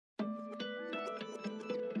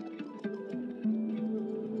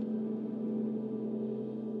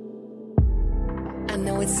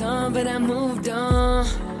know it's on, but I moved on.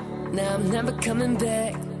 Now I'm never coming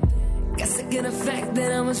back. Guess I get the fact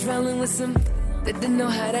that I was rolling with some that didn't know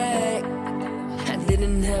how to act. I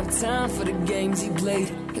didn't have time for the games you played.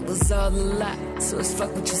 It was all a lie, so it's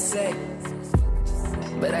fuck what you say.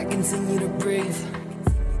 But I continue to breathe,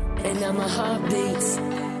 and now my heart beats.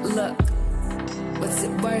 Look, what's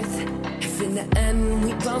it worth if in the end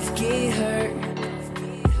we both get hurt?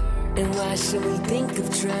 And why should we think of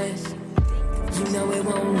trying? You know it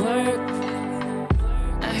won't work.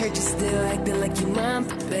 I heard you still acting like your mom,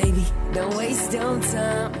 but baby, don't waste your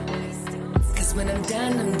time. Cause when I'm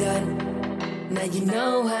done, I'm done. Now you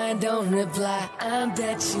know I don't reply. I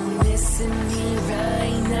bet you missing me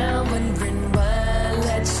right now, wondering why I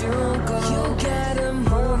let you go. You gotta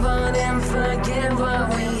move on and forget what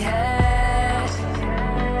we had.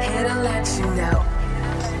 Here to let you know,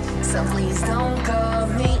 so please don't call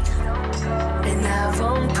me, and I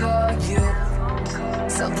won't call you.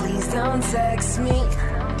 So please don't text me,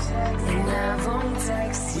 and I won't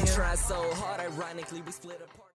text you. We tried so hard, ironically we split apart.